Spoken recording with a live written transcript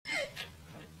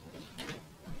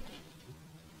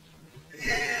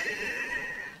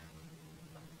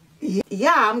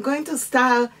Yeah, I'm going to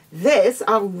style this.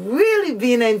 I've really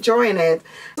been enjoying it.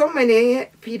 So many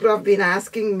people have been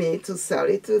asking me to sell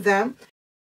it to them.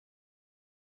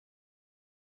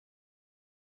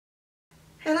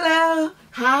 Hello.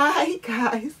 Hi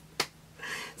guys.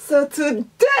 So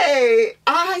today,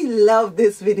 I love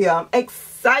this video. I'm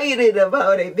excited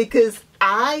about it because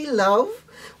I love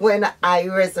when I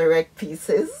resurrect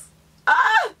pieces.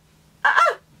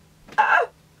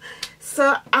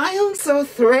 So I am so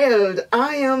thrilled.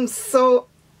 I am so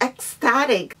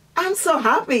ecstatic. I'm so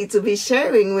happy to be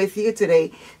sharing with you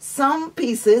today some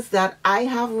pieces that I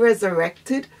have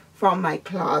resurrected from my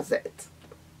closet.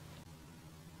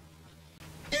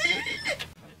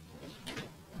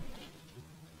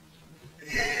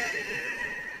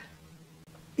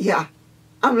 Yeah,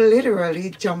 I'm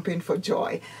literally jumping for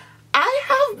joy. I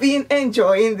have been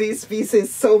enjoying these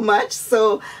pieces so much,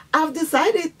 so I've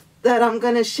decided that I'm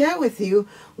going to share with you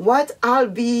what I'll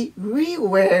be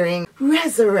re-wearing,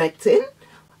 resurrecting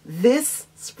this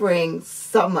spring,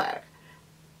 summer.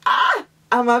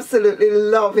 I'm absolutely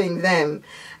loving them.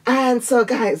 And so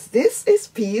guys, this is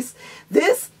piece.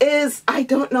 This is, I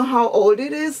don't know how old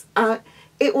it is.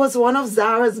 It was one of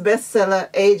Zara's bestseller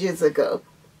ages ago.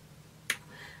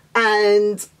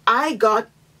 And I got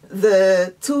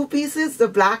the two pieces, the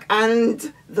black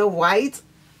and the white.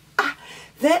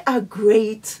 They are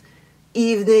great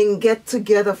evening get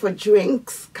together for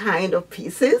drinks kind of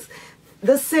pieces.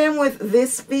 The same with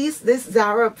this piece, this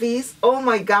Zara piece. Oh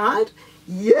my God.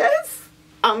 Yes,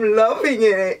 I'm loving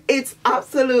it. It's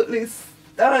absolutely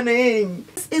stunning.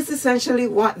 This is essentially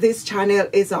what this channel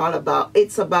is all about.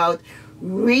 It's about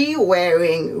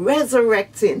re-wearing,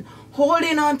 resurrecting,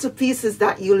 holding on to pieces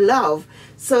that you love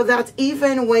so that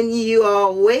even when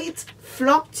your weight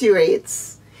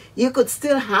fluctuates, you could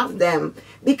still have them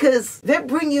because they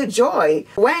bring you joy.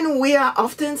 When we are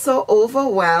often so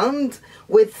overwhelmed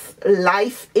with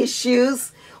life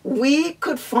issues, we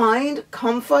could find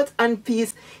comfort and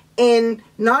peace in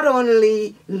not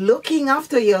only looking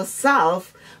after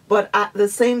yourself, but at the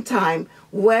same time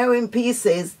wearing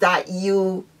pieces that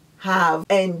you have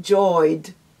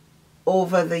enjoyed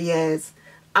over the years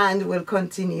and will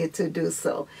continue to do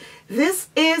so. This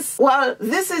is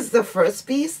the first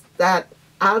piece that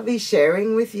I'll be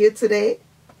sharing with you today.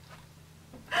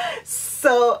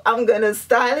 So I'm gonna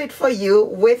style it for you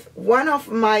with one of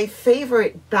my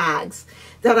favorite bags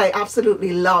that I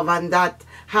absolutely love, and that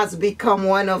has become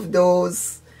one of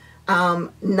those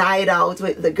night out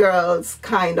with the girls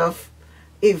kind of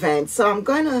events. So I'm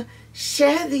gonna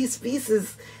share these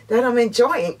pieces that I'm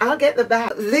enjoying. I'll get the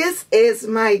bag. This is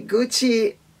my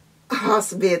Gucci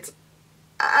Horsebit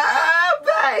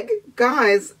bag.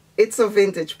 Guys, it's a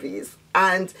vintage piece.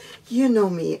 And you know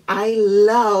me, I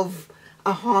love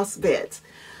a horsebit.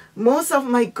 Most of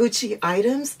my Gucci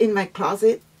items in my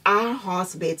closet are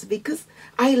horsebits because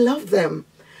I love them.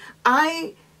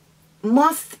 I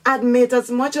must admit,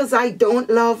 as much as I don't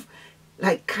love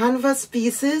like canvas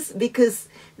pieces because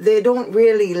they don't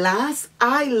really last,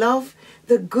 I love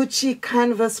the Gucci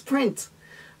canvas print.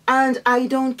 And I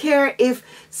don't care if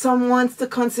someone wants to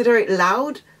consider it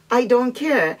loud. I don't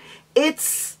care.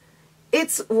 It's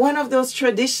one of those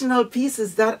traditional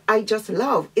pieces that I just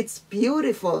love. It's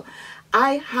beautiful.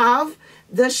 I have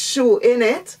the shoe in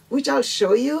it, which I'll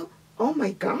show you. Oh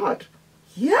my God.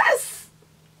 Yes.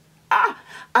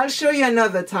 I'll show you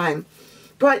another time.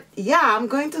 But yeah, I'm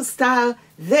going to style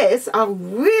this. I've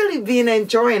really been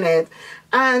enjoying it.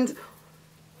 And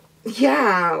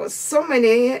yeah, so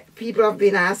many people have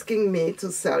been asking me to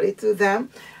sell it to them.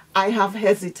 I have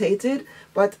hesitated,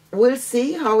 but we'll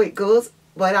see how it goes.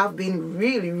 But I've been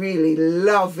really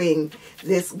loving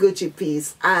this Gucci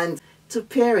piece, and to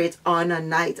pair it on a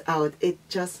night out, it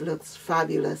just looks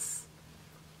fabulous.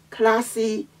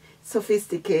 Classy,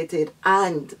 sophisticated,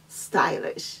 and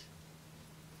stylish.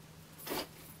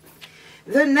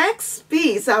 The next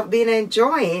piece I've been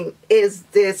enjoying is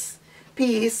this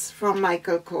piece from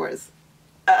Michael Kors.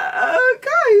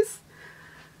 Guys,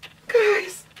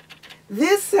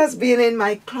 this has been in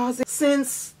my closet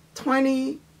since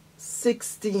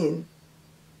 2016,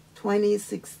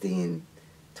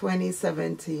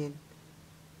 2017,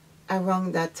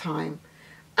 around that time.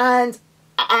 And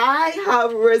I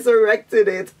have resurrected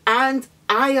it and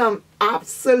I am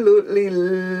absolutely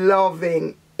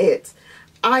loving it.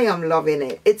 I am loving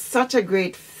it. It's such a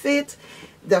great fit.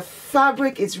 The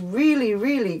fabric is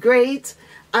really great.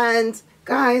 And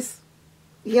guys,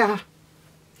 yeah.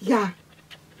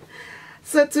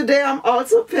 So today I'm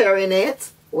also pairing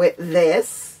it with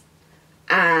this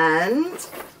and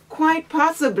quite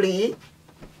possibly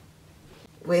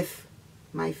with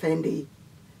my Fendi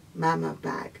Mama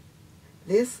bag.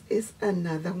 this is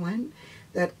another one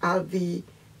that I'll be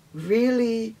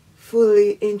really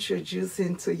fully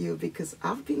introducing to you, because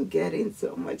I've been getting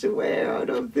so much wear out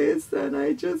of this and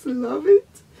I just love it.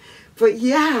 But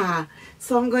yeah,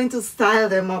 so I'm going to style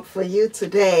them up for you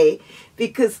today,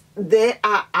 because they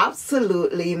are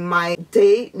absolutely my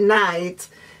night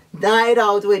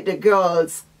out with the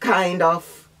girls kind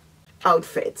of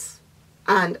outfits,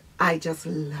 and I just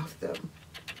love them.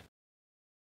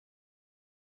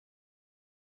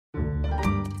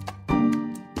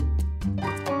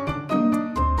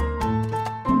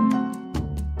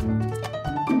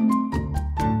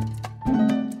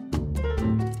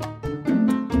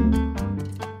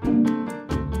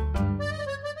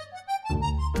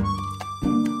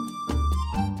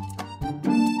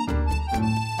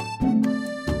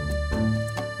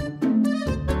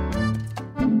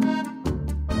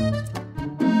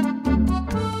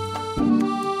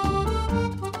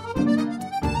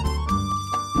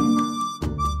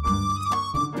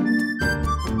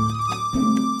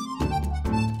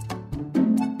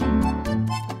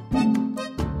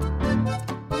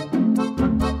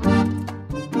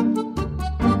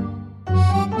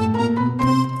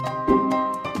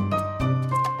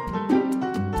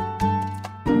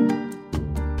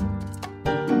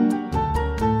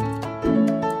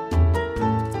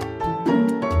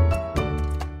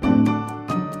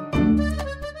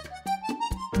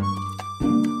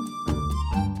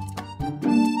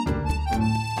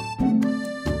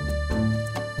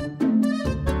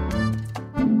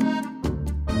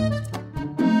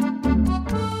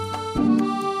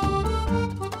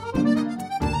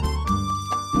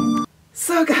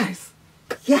 So guys,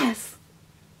 yes,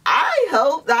 I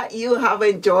hope that you have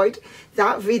enjoyed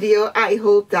that video. I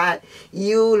hope that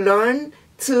you learn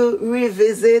to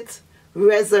revisit,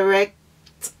 resurrect,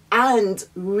 and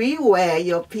rewear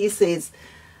your pieces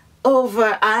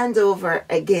over and over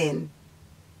again.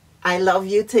 I love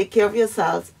you. Take care of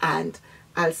yourselves, and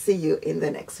I'll see you in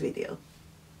the next video.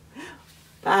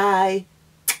 Bye.